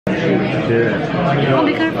Oh,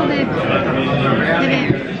 be careful, babe.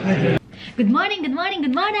 Good morning, good morning,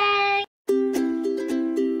 good morning!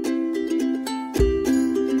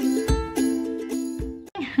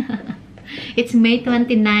 It's May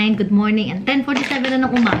 29, good morning, and 10:47 na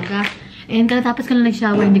ng umaga. And katapos ko lang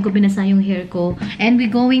nag-shower, hindi ko binasa yung hair ko. And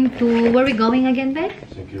we going to, where we going again, babe?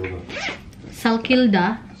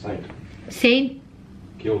 Salkilda.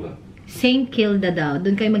 Saint Kilda daw.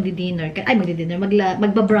 Doon kayo magdi-dinner. Ay, magdi-dinner.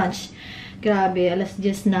 Magba-brunch. Grabe, alas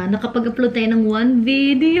 10 na. Nakapag-upload tayo ng one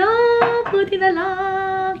video. Buti na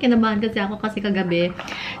lang. Kinabahan kasi ako kasi kagabi.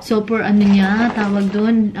 Super, ano niya, tawag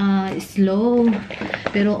doon, slow.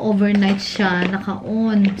 Pero overnight siya,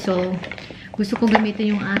 naka-on. So, gusto ko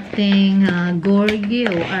gamitin yung ating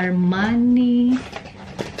Gorgio Armani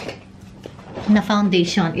na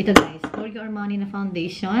foundation. Ito guys, Gorgio Armani na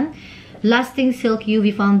foundation. Lasting Silk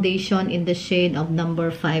UV Foundation in the shade of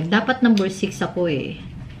number 5. Dapat number 6 ako eh.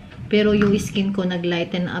 Pero yung skin ko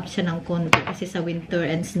nag-lighten up siya ng konti kasi sa winter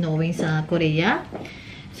and snowing sa Korea.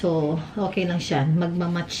 So, okay lang siya.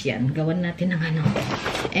 Magmamatch yan. Gawan natin ng ano.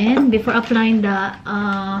 And before applying the,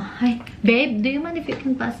 hi, babe, do you mind if you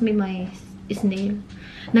can pass me my snail?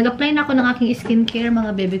 Nag-apply na ako ng aking skincare,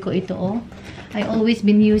 mga bebe ko ito, oh. I always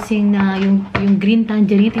been using na yung green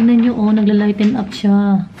tangerine. Tingnan nyo, oh, nagla-lighten up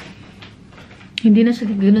siya. Hindi na siya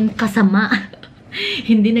ganun kasama.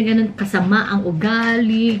 Hindi na ganun kasama ang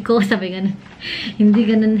ugali ko. Sabi ganun.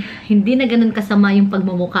 Hindi na ganun kasama yung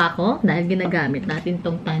pagmumukha ko dahil ginagamit natin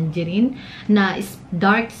tong tangerine na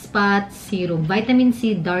dark spot serum. Vitamin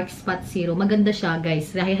C dark spot serum. Maganda siya, guys.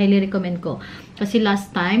 Highly recommend ko. Kasi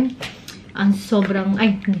last time, ang sobrang,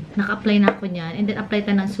 ay, naka-apply na ako niyan. And then, apply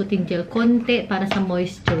tayo ng soothing gel konti para sa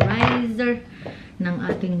moisturizer ng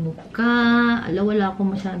ating mukha. Wala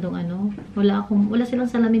akong masyadong ano. Wala silang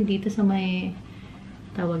salamin dito sa may,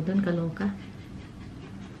 tawag doon, kaloka.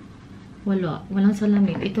 Walang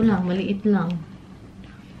salamin. Ito lang, maliit lang.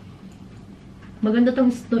 Maganda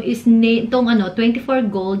tong 24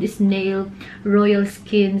 gold snail royal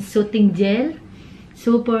skin soothing gel.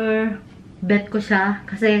 Super bet ko siya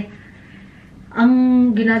kasi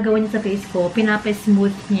ang ginagawa niya sa face ko,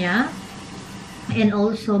 pinapa-smooth niya. And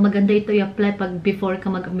also, maganda ito i-apply pag before ka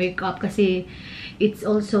mag-makeup kasi it's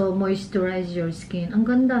also moisturize your skin. Ang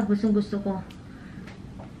ganda. Gustong-gusto ko.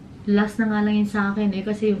 Last na nga lang yun sa akin eh.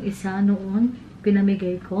 Kasi yung isa noon,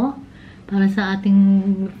 pinamigay ko para sa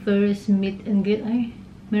ating first meet and greet. Ay,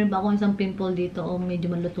 meron pa akong isang pimple dito. O, medyo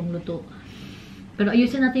malutong-luto. Pero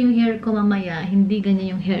ayusin natin yung hair ko mamaya. Hindi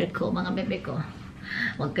ganyan yung hair ko, mga bebe ko.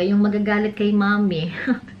 Huwag kayong magagalit kay mami.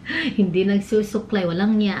 Hindi nagsusuklay.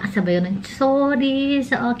 Walang niya. Sabay ng sorry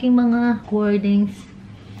sa aking mga wordings.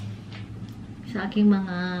 Sa aking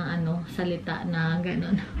mga salita na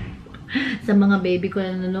gano'n. Sa mga baby ko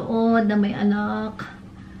na nanonood na may anak.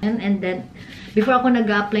 And then, before ako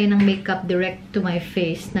nag-apply ng makeup direct to my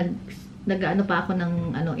face, nag-ano pa ako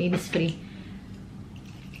ng INNISFREE.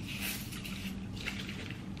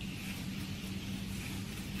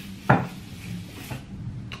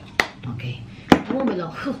 Okay.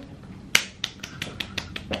 Bumabalaw.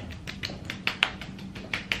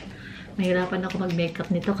 Mahirapan ako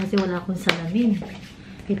mag-makeup nito kasi wala akong salamin.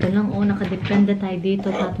 Ito lang, oh, nakadepende tayo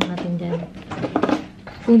dito. Patong natin dyan.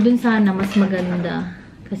 Kung dun sana, mas maganda.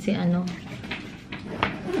 Kasi oh.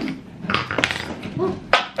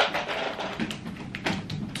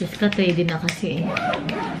 Just ka, ready na kasi eh.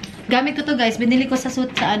 Gamit ko to guys. Binili ko sa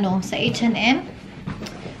suit sa sa H&M.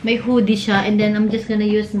 May hoodie siya. And then, I'm just gonna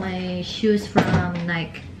use my shoes from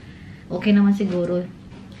Nike. Okay naman siguro.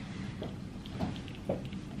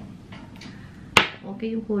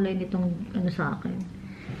 Okay yung kulay nitong sa akin.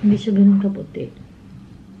 Hindi siya ganun kaputi.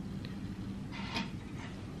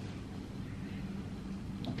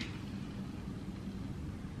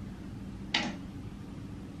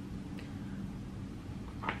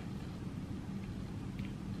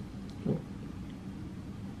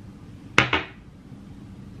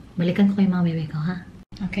 Balikan ko kay mga bebe ko, ha?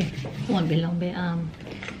 Okay. One bilang, be.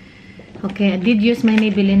 Okay, I did use my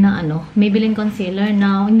Maybelline na Maybelline concealer.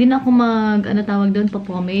 Now, hindi na ako tawag doon,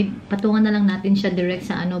 pomade. Patungan na lang natin siya direct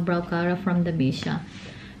sa brow cara from the BEBE.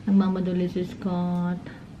 Nagmamadali si Scott.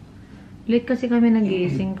 Late kasi kami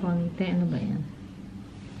nag-iising konti. Ano ba yan?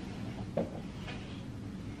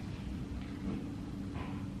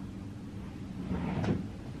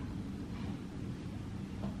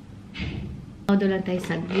 Doon lang tayo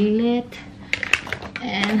sa gilid.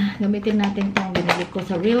 And, gamitin natin itong binili ko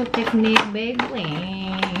sa Real Technique BEBE.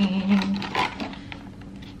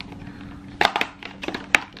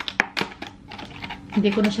 Hindi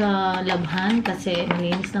ko na siya labhan kasi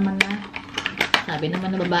malinis naman na. Sabi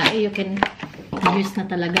naman na babae, you can use na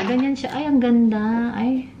talaga. Ganyan siya. Ay, ang ganda.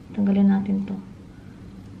 Ay, tanggalin natin to.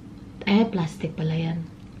 Ay, plastic pala yan.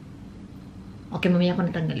 Okay, mamaya ko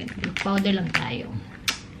natanggalin. Powder lang tayo.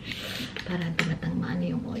 Para hindi matangmaan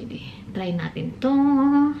yung oily. Try natin to.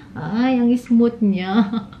 Ay, ang smooth niya.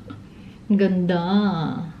 Ang ganda.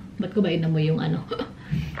 Ba't ko ba inamoy yung ano?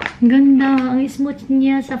 Ang ganda. Ang smooth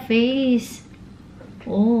niya sa face.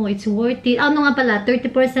 Oh, it's worth it. Ano nga pala,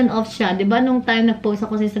 30% off siya. Diba nung time nag-post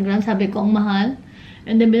ako sa Instagram, sabi ko ang mahal.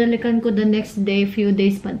 And then binalikan ko the next day, few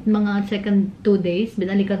days, mga second 2 days,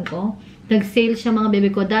 binalikan ko. Nag-sale siya mga baby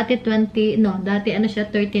ko. Dati 20, no, dati ano siya,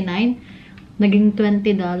 39. Naging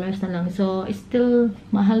 $20 na lang. So, still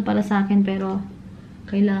mahal para sa akin, pero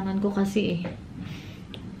kailangan ko kasi eh.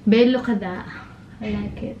 Bello kada. I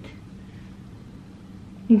like it.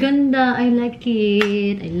 Ganda. I like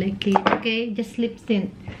it. I like it. Okay, just lip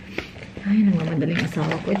tint. Ay, nagmamadaling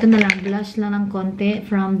asawa ko. Ito na lang. Blush lang ng konti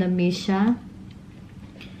from the ISHA.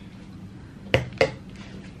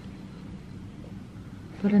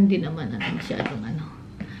 Parang di naman masyadong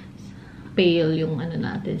pale yung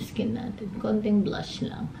natin, skin natin. Konting blush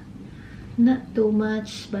lang. Not too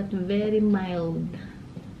much, but very mild.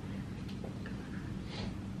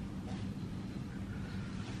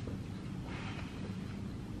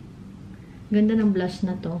 Ganda ng blush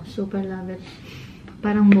na to. Super love it.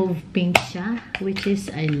 Parang mauve pink siya, which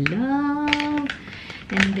is I love.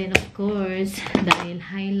 And then of course, dahil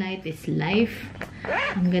highlight is life,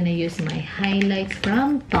 I'm gonna use my highlights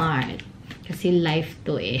from Tarte. Kasi life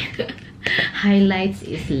to eh. Highlights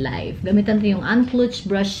is life. Gamitan ko yung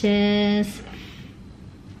unclutched brushes.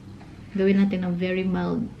 Gawin natin ng very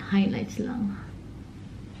mild highlights lang.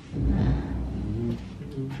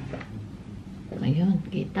 Ayun,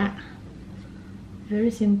 kita.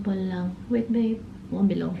 Very simple lang. Wait, babe.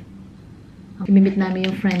 One below. Imimit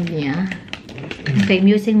namin yung friend niya. Okay, I'm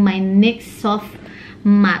using my NYX Soft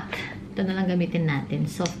Matte. Ito na lang gamitin natin.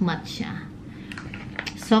 Soft matte siya.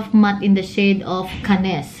 Soft matte in the shade of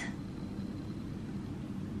Canes.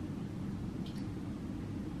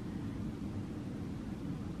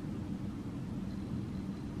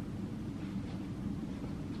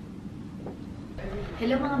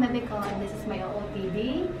 Hello mga bebe ko. This is my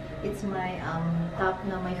OOTD. It's my top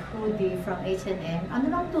na my hoodie from H&M. Ano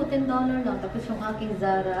lang to? $10 lang. Tapos yung aking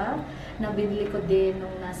Zara na binili ko din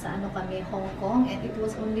nung nasa kami, Hong Kong. And it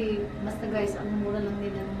was only, basta guys, ang mura lang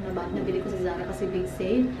nila nung nabili ko sa Zara kasi big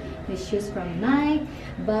sale. May shoes from Nike,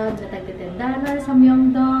 bag na tagda $10 sa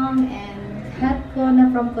Myeongdong, and hat ko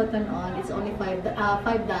na from Cotton On. It's only $5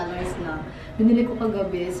 lang. Binili ko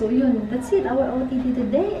kagabi. So yun, that's it. Our OOTD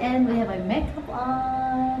today. And we have my makeup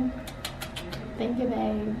on. Thank you,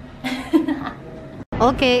 babe.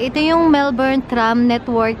 Okay, ito yung Melbourne tram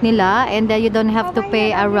network nila, and you don't have to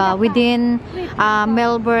pay within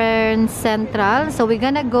Melbourne Central. So we're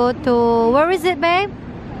gonna go to, where is it, babe?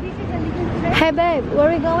 Hey, babe, where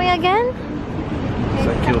are we going again?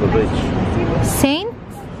 St. Kilda Beach.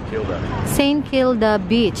 St. Kilda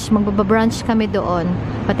Beach. Magbabrunch kami doon.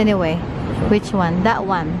 But anyway, which one? That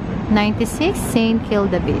one. 96 St.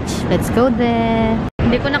 Kilda Beach. Let's go there.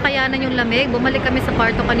 Hindi ko nakayanan yung lamig. Bumalik kami sa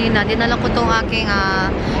kwarto kanina. Dinala ko tong aking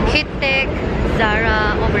Heat Tech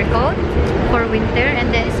Zara overcoat for winter.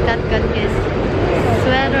 And then Scott got his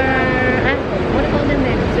sweater. What do you call them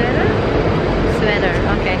then? Sweater.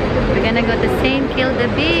 Okay. We're gonna go to St.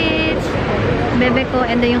 Kilda Beach. Bebe ko.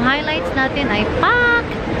 And then yung highlights natin ay pak!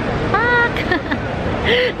 Pak!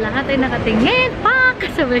 Lahat ay nakatingin.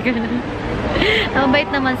 Pak! Sabi ko na.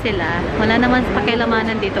 Mabait naman sila. Wala naman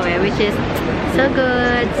pakilamanan dito eh. Which is so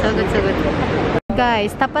good. So good, so good.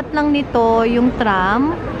 Guys, tapat lang nito yung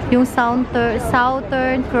tram. Yung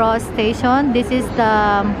Southern Cross Station. This is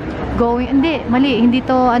the going... Hindi, mali. Hindi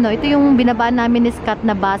to ito yung binabaan namin ni Scott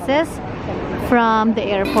na buses from the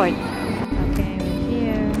airport. Okay, we're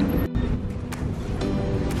here.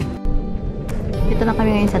 Dito na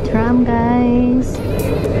kami ngayon sa tram, guys.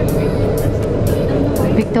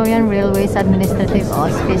 Victorian Railways Administrative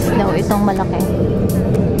Office daw itong malaki.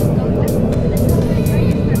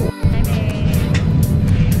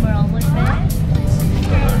 We're almost there.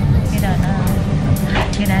 You don't know.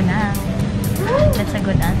 You don't know. That's a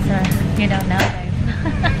good answer. You don't know, babe.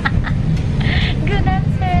 Good answer.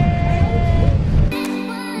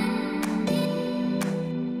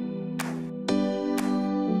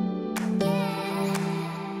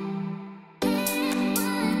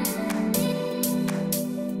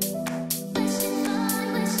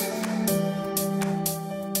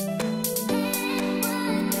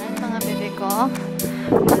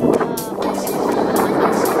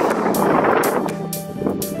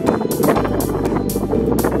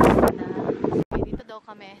 Dito daw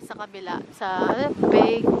kami sa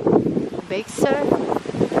fake, sir?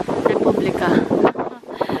 Republika.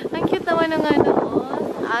 Ang cute naman ng ano,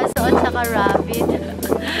 aso at saka rabbit.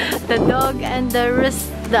 The dog and the rest,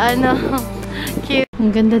 the ano, cute.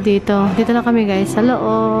 Ang ganda dito. Dito na kami guys, sa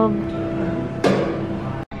loob.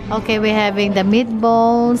 Okay, we're having the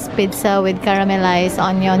meatballs, pizza with caramelized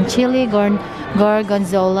onion, chili,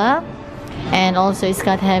 gorgonzola. And also it's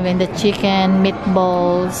got having the chicken,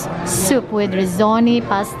 meatballs, soup with risotto,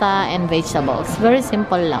 pasta, and vegetables. Very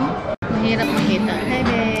simple lang. Mahirap makita. Hey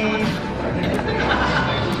babe!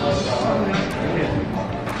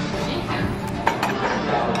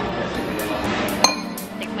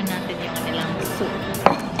 Tikman natin yung kanilang soup.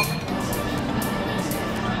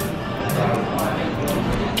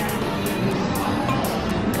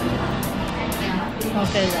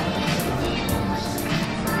 Okay lang.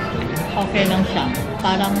 Okay lang siya.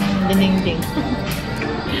 Parang dininding.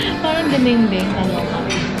 Parang dininding. Ano ka?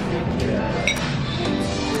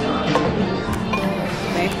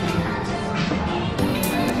 Okay.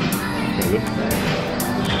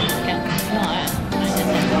 No, I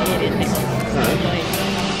just enjoy it. Enjoy it.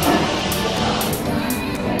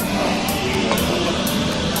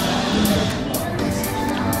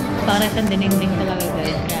 Parang siyang dininding talaga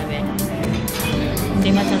guys. Grabe. Hindi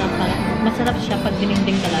masarap pala. Masarap siya pag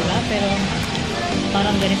dininding talaga, pero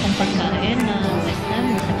parang ganitong pagkain na western,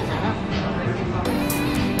 masarap.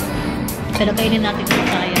 Pero kainin natin sa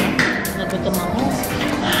saya. Nagutom ako.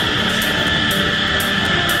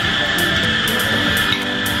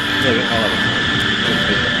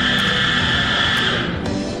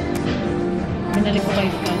 Binalik ko kayo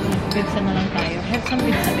ka. Pizza na lang tayo. Have some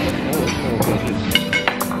pizza babe.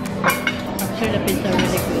 I'm sure the pizza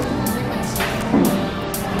really good.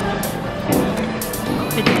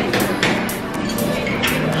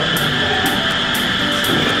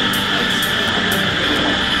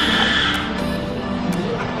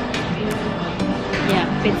 Yeah,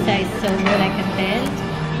 pizza is so good, I can tell.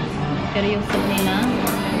 Pero yung soup nila,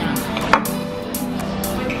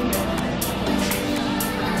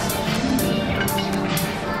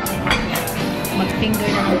 mag-finger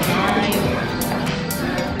na lang tayo.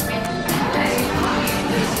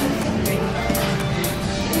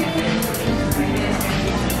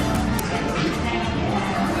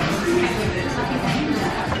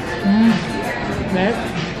 Best?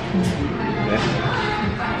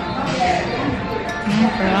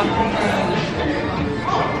 Sarap.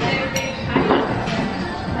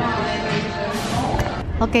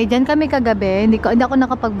 Okay, dyan kami kagabi. Hindi ako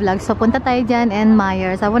nakapag-vlog. So, punta tayo dyan and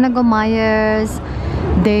Myers. I wanna go Myers,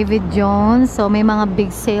 David Jones. So, may mga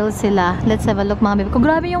big sales sila. Let's have a look mga baby. Kung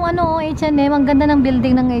grabe yung ano, H&M. Ang ganda ng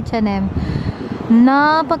building ng H&M.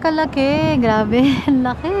 Napakalaki. Grabe.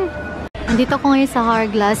 Laki. Dito ko ngayon sa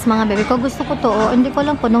Hourglass, mga baby. Kung gusto ko to, hindi ko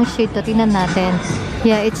lang po nung shade to. Tingnan natin.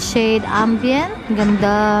 Yeah, it's shade ambient.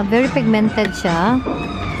 Ganda. Very pigmented siya.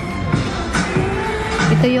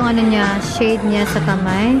 Ito yung ano niya, shade niya sa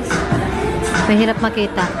kamay. Mahirap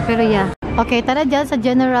makita. Pero yeah. Okay, tara dyan sa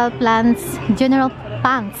General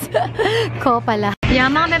Pants ko pala. Yeah,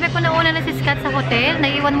 mga bebe ko nauna na si Scott sa hotel.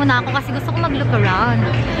 Naiwan muna ako kasi gusto ko mag-look around.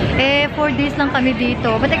 4 days lang kami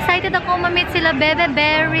dito. But excited ako ma-meet sila Bebe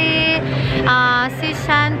Berry, si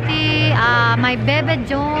Shanti, my Bebe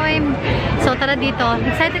Joy. So, tara dito.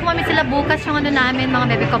 Excited ko ma-meet sila bukas yung ano namin, mga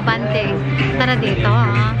bebe ko, bante. Tara dito,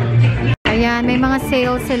 ha. Ayan, may mga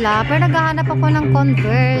sales sila. Pero naghahanap ako ng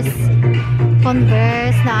Converse.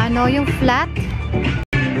 Converse na ano, yung flat.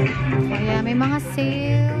 Ayan, may mga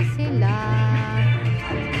sales sila.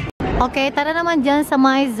 Okay, tara naman dyan sa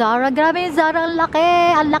my Zara. Grabe yung Zara, ang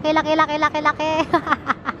laki. Ang laki.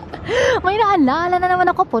 May naalala na naman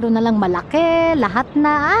ako. Puro na lang malaki. Lahat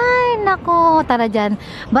na. Ay, nako. Tara dyan.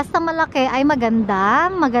 Basta malaki ay maganda.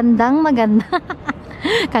 Maganda.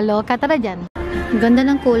 Kaloka. Tara dyan. Ganda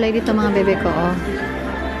ng kulay dito mga bebe ko. Oh.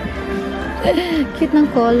 Cute ng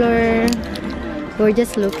color. We're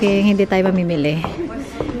just looking. Hindi tayo mamimili.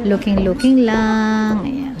 Looking lang.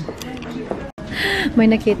 Ayan. May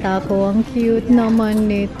nakita ko. Ang cute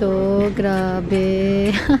naman nito.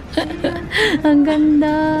 Grabe. Ang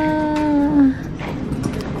ganda.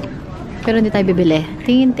 Pero hindi tayo bibili.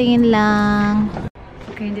 Tingin lang.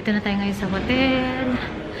 Okay, dito na tayo ngayon sa hotel.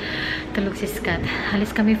 Tulog si Scott.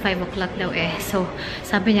 Halis kami 5 o'clock daw eh. So,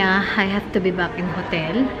 sabi niya, I have to be back in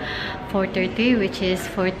hotel 4:30, which is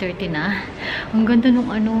 4:30 na. Ang ganda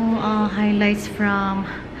nung ano, highlights from,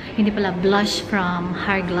 hindi pala, blush from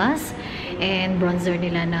Hourglass. And bronzer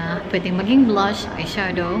nila na pwedeng maging blush,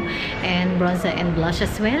 eyeshadow, and bronzer and blush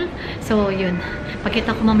as well. So, yun.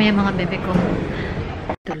 Pakita ko mamaya mga bebe ko.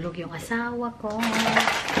 Tulog yung asawa ko.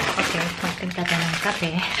 Okay, magpinta tayo ng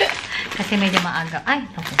kape. Kasi medyo maaga. Ay,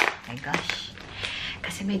 oh my gosh.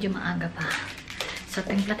 Kasi medyo maaga pa. So,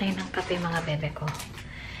 timpla tayo ng kape mga bebe ko.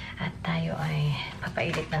 At tayo ay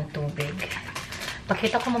papailit ng tubig.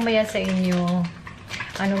 Pakita ko mamaya sa inyo.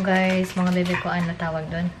 Ano guys, mga bebe ko, ano tawag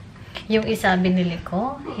doon? Yung isa binili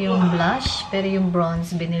ko, yung blush. Pero yung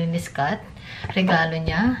bronze binili ni Scott. Regalo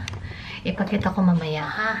niya. Ipakita ko mamaya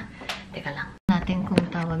ha. Teka lang. Natin kung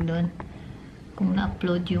tawag doon. Kung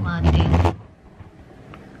na-upload yung ating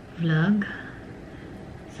vlog.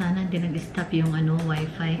 Sana hindi nag-stop yung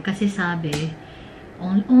wifi. Kasi sabi,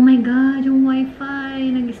 oh my god, yung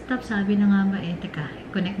wifi nag-stop. Sabi na nga ba teka,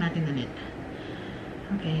 connect natin ulit.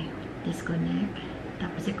 Okay, disconnect.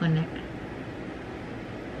 Tapos i-connect.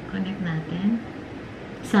 Connect natin.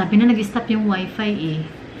 Sabi na nag-stop yung wifi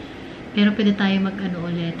Pero pwede tayo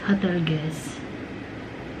ulit. Hotel guest.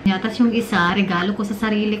 Tapos yung isa, regalo ko sa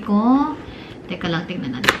sarili ko. Teka lang,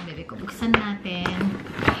 tingnan natin. Bebe ko, buksan natin.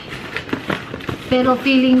 Pero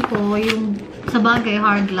feeling ko, yung sa bagay,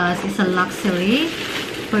 hard glass is a luxury.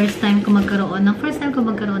 First time ko magkaroon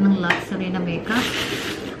ng luxury na makeup.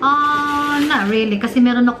 Not really. Kasi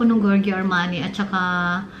meron ako nung Giorgio Armani at saka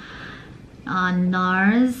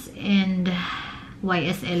NARS and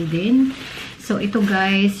YSL din. So, ito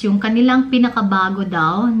guys, yung kanilang pinakabago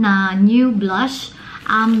daw na new blush.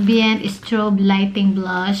 Ambient Strobe Lighting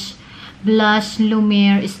Blush. Blush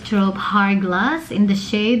Lumiere Strobe Hourglass in the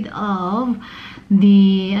shade of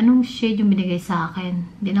anong shade yung binigay sa akin?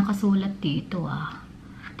 Hindi nakasulat dito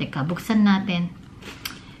Teka, buksan natin.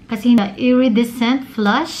 Kasi the Iridescent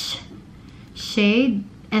Flush shade.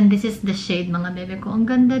 And this is the shade, mga bebe ko. Ang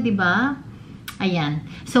ganda, diba? Ayan.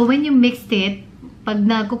 So, when you mixed it, pag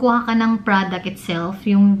nagkukuha ka ng product itself,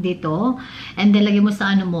 yung dito, and then lagay mo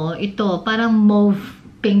sa ito, parang mauve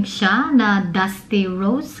pink siya na dusty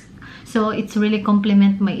rose. So, it's really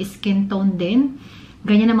complement my skin tone din.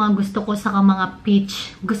 Ganyan ang mga gusto ko sa mga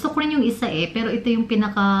peach. Gusto ko rin yung isa pero ito yung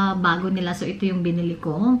pinaka-bago nila. So, ito yung binili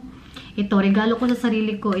ko. Ito, regalo ko sa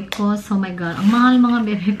sarili ko. It costs, oh my god, ang mahal mga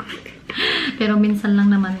bebe ko. Pero minsan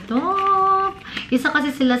lang naman to. Isa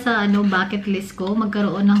kasi sila sa bucket list ko,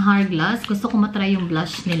 magkaroon ng hard glass. Gusto ko matry yung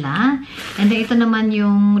blush nila. And then ito naman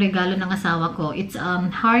yung regalo ng asawa ko. It's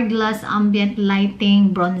hard glass ambient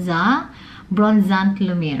lighting bronzant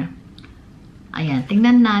lumiere. Ayan,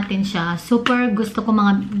 tingnan natin siya. Super gusto ko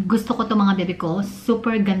to mga bebe ko.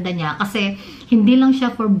 Super ganda niya kasi hindi lang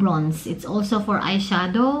siya for bronze. It's also for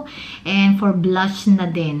eyeshadow and for blush na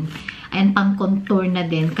din. And pang contour na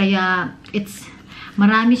din. Kaya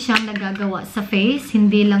marami siyang nagagawa sa face,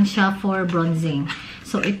 hindi lang siya for bronzing.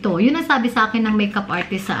 So, ito. Yun ang sabi sa akin ng makeup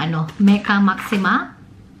artist sa Mecca Maxima.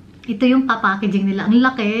 Ito yung packaging nila. Ang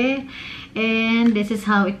laki. And this is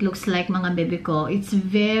how it looks like, mga bebe ko. It's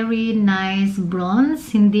very nice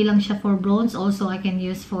bronze. Hindi lang siya for bronze. Also, I can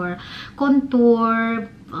use for contour,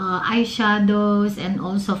 eyeshadows, and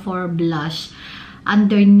also for blush.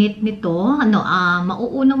 Underneath nito,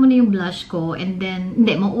 mauuna mo na yung blush ko, and then,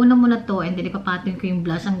 mauuna mo na to, and then ipapatin ko yung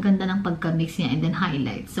blush. Ang ganda ng pagka-mix niya, and then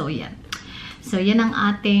highlight. So, yan. So, yan ang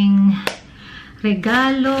ating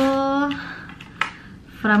regalo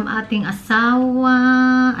from ating asawa.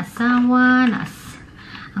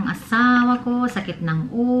 Ang asawa ko, sakit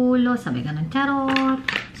ng ulo, sabi ganun, charot.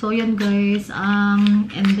 So, yan guys.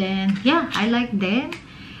 And then, yeah, I like them.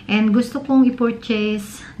 And gusto kong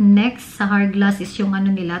i-purchase next sa hard glass is yung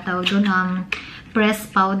nila, tawag doon, press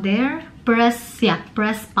powder. Press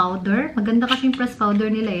powder. Maganda kasi yung press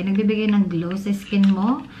powder nila nagbibigay ng glow sa skin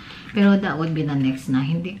mo. Pero that would be the next na.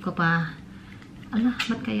 Hindi ko pa,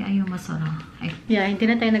 ba't kaya ayaw masoro? Yeah, hindi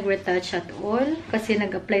na tayo nag-retouch at all. Kasi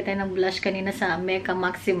nag-apply tayo ng blush kanina sa Mecca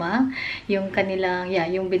Maxima. Yung kanilang,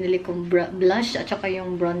 yung binili kong blush at saka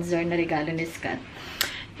yung bronzer na regalo ni Scott.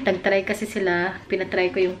 Nag-try kasi sila, pinatry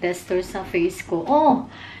ko yung tester sa face ko.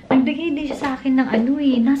 Nagbigay din siya sa akin ng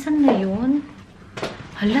nasan na yun?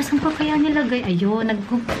 Hala, saan pa kaya nilagay? Ayun,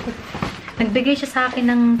 nagbigay siya sa akin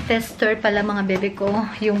ng tester pala, mga bebe ko.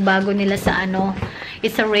 Yung bago nila sa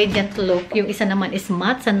it's a radiant look. Yung isa naman is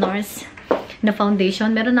matte sa NARS na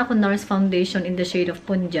foundation. Meron ako NARS foundation in the shade of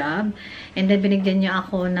Punjab. And then, binigyan niya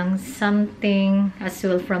ako ng something as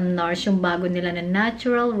well from NARS. Yung bago nila na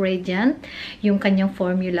Natural Radiant. Yung kanyang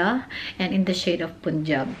formula. And in the shade of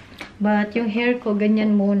Punjab. But, yung hair ko,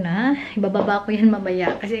 ganyan muna. Ibababa ko yan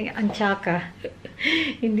mamaya. Kasi, ang tsaka.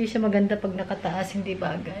 Hindi siya maganda pag nakataas. Hindi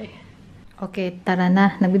bagay. Okay, tara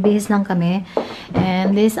na. Nagbibihis lang kami.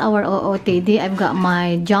 And this is our OOTD. I've got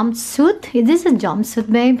my jumpsuit. Is this a jumpsuit,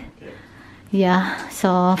 babe? Yeah,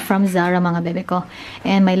 so from Zara, mga bebe ko.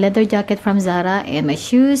 And my leather jacket from Zara. And my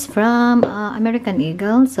shoes from American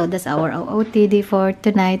Eagle. So that's our OOTD for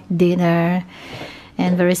tonight dinner.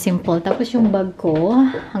 And very simple. Tapos yung bag ko,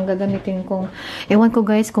 ang gagamitin kong, ewan ko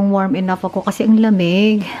guys kung warm enough ako kasi ang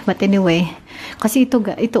lamig. But anyway, kasi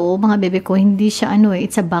ito mga bebe ko, hindi siya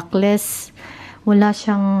it's a backless. Wala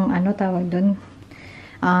siyang, tawag doon,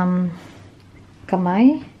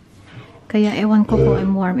 kamay. Kaya ewan ko kung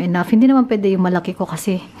I'm warm enough. Hindi naman pwede yung malaki ko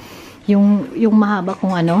kasi yung mahaba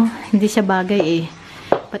kong hindi siya bagay eh.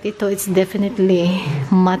 But ito, it's definitely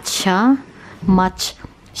match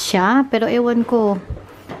siya. Pero ewan ko,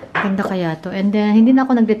 ganda kaya to. And then, hindi na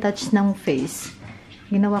ako nag-detach ng face.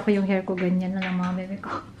 Ginawa ko yung hair ko, ganyan na lang mga bebe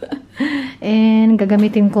ko. And,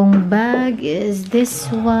 gagamitin kong bag is this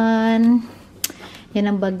one. Yan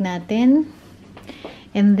ang bag natin.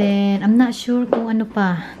 And then, I'm not sure kung ano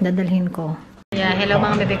pa dadalhin ko. Yeah, hello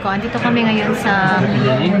mga bebe ko. Andito kami ngayon sa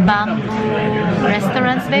Bamboo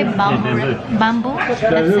Restaurants, babe. Bamboo?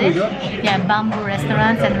 That's it? Yeah, Bamboo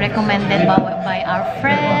Restaurants and recommended by our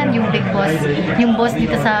friend, yung big boss. Yung boss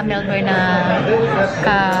dito sa Melbourne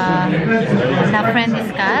na friend is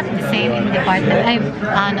Kat. The same in department.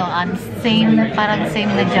 Parang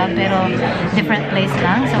same na job pero different place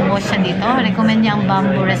lang. So, boss siya dito. Recommend niya ang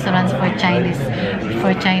Bamboo Restaurants for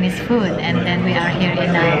Chinese food. And then we are here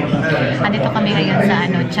in andito kami ngayon sa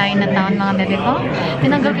Chinatown mga bebe ko.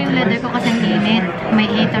 Tinanggal ko yung leather ko kasi ang init. May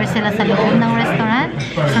heater sila sa loob ng restaurant.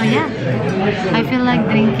 So yeah, I feel like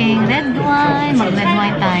drinking red wine. Mag-red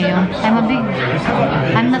wine tayo.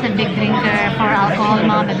 I'm not a big drinker for alcohol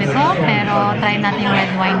mga bebe ko. Pero try natin yung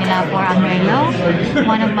red wine nila for a Merlot.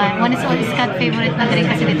 One is always Scott's favorite na drink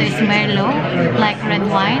kasi dito is Merlot. Like red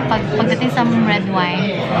wine. Pagdating sa red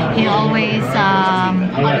wine, he always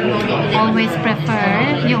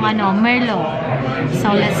prefer yung Merlot.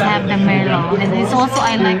 So let's have the Merlot. And it's also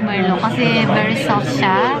I like Merlot kasi very soft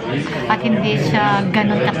siya at hindi siya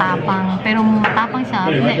ganun katapang. Pero matapang siya.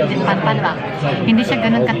 Hindi siya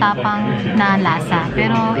ganun katapang na lasa.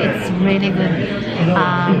 Pero it's really good.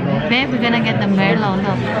 Babe, we're gonna get the Merlot.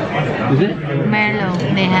 Look. Merlot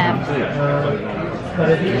they have.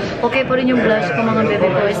 Okay po rin yung blush ko mga bebe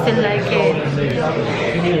ko. I still like it.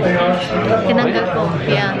 Tinanggal ko.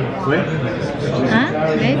 Yeah. Huh?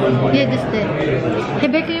 Right? Yeah, just that. Hey,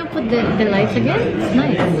 babe, can you put the lights again? It's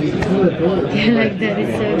nice. Yeah, like that.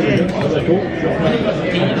 It's so good.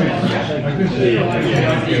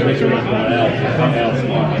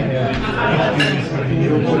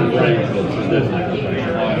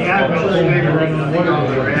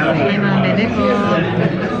 Okay, mga bebe ko.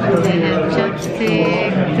 They have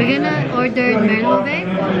chopstick. We're gonna order Merlot, babe?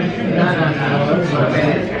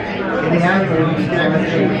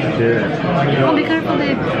 Oh, be careful,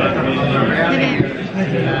 babe. Hey, babe.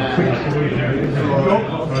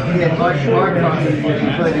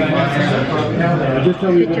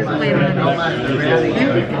 Picture ko kayo mga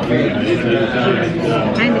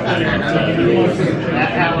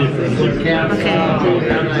okay,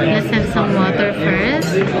 let's have some water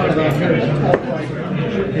first.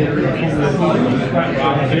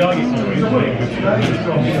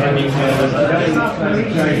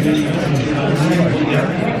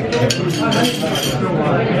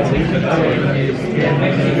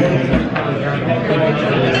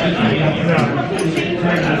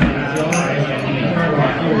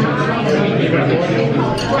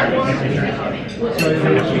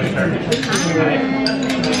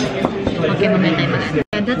 Okay, mamaya tayo mag-ano.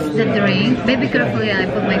 Yeah, that's the drink. Baby, careful, yeah, I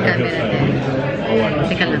put my camera there.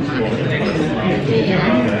 Teka lang mga baby.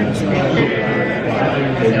 Ayan.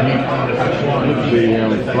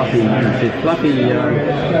 Fluffy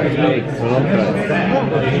eggs.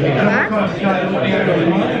 Diba?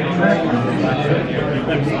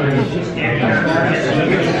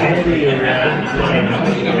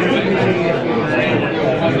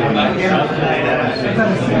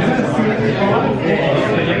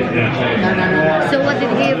 So what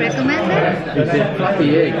did he recommend then? He said fluffy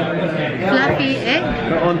egg. Fluffy egg?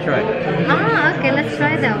 The entree. Ah, okay, let's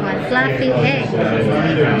try that one. Fluffy egg.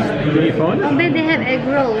 Did you find it? Oh, babe, they have egg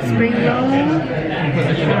rolls, spring roll,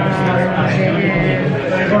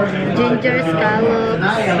 ginger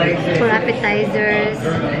scallops for appetizers.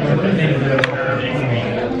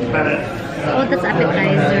 Oh, that's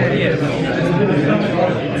appetizer.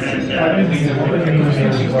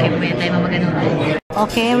 Okay, may tayo mamagano.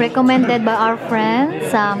 Okay, recommended by our friend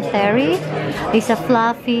Terry is a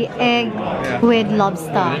fluffy egg with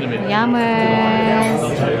lobster. Yummers.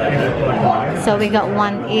 So we got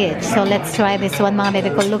one each. So let's try this one mga baby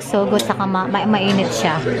ko. Looks so good. Saka mainit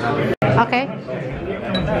siya. Okay.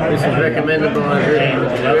 This is recommended by a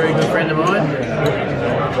very good friend of mine.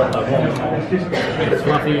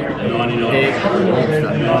 Fluffy egg lobster.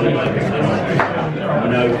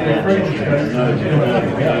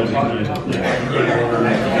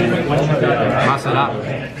 Masarap.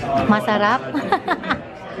 Masarap?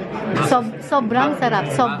 Sobrang sarap.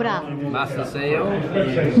 Sobra. Masasayo.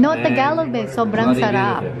 No Tagalog, babe. Sobrang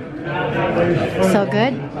sarap. So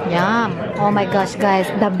good? Yum. Oh my gosh, guys.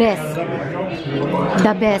 The best.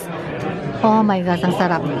 The best. Oh my gosh, ang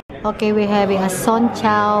sarap. Okay, we're having a son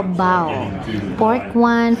chow bao. Pork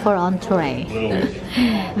one for entree.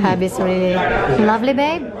 Hubby's really lovely,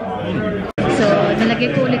 babe. So,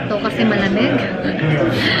 nilagay ko ulit to kasi malamig.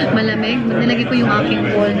 Malamig. Nilagay ko yung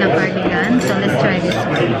aking wool na cardigan. So, let's try this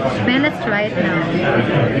one. Man, let's try it now.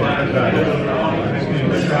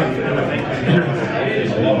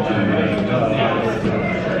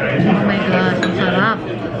 Oh my God, ang sarap.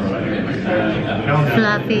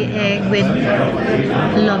 Fluffy egg with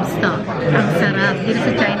lobster. Ang sarap. Dito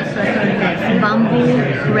sa Chinese restaurant. Bamboo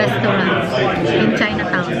Restaurant in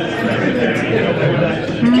Chinatown.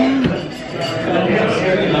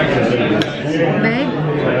 Babe,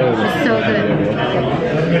 it's so good.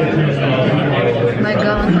 My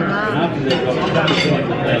God, my God.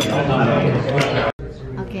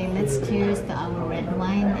 Okay, let's cheers to our red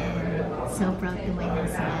wine and so proud to my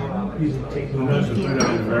husband. Thank you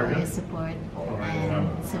for your support and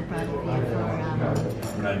so proud of you for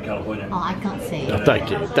oh, I can't say it. Don't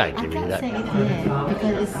give me that. I can't say it yet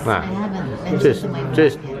because it's, I haven't mentioned Just to my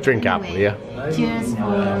just wife yet. drink up, Anyway, yeah. Cheers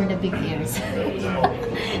for the big ears.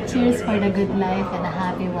 Cheers for the good life and a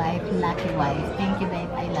happy wife, lucky wife. Thank you, babe.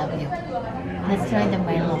 I love you. Let's try the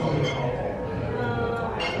Milo.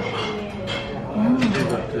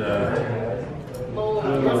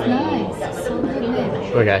 That's nice. So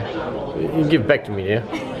good. Okay. You give it back to me, yeah?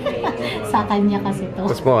 Sa kanya kasi to.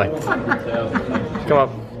 That's mine. Come on.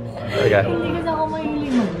 Okay. Hindi kasi ako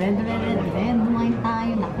mahilig mag-red. Dumain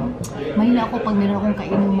tayo. Naku. Mahilig ako pag meron akong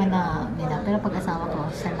kainuman na nila. Pero pag asawa ko,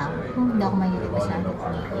 siya lang. Hindi ako mahilig masyado.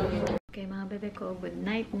 Okay, mga bebe ko, good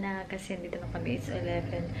night na. Kasi dito na kami. It's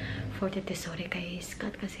 11:42. Sorry kay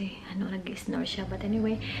Scott kasi nag-snore siya. But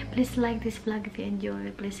anyway, please like this vlog if you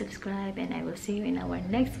enjoy. Please subscribe. And I will see you in our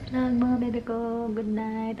next vlog, mga bebe ko. Good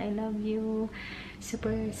night. I love you.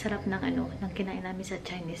 Super sarap ng ng kinain namin sa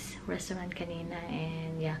Chinese restaurant kanina.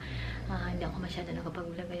 And yeah, hindi ako masyado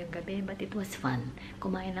nakapag-vlog ngayong gabi. But it was fun.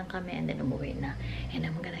 Kumain lang kami and then umuwi na. And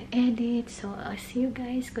I'm gonna edit. So, I'll see you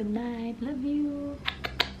guys. Good night. Love you.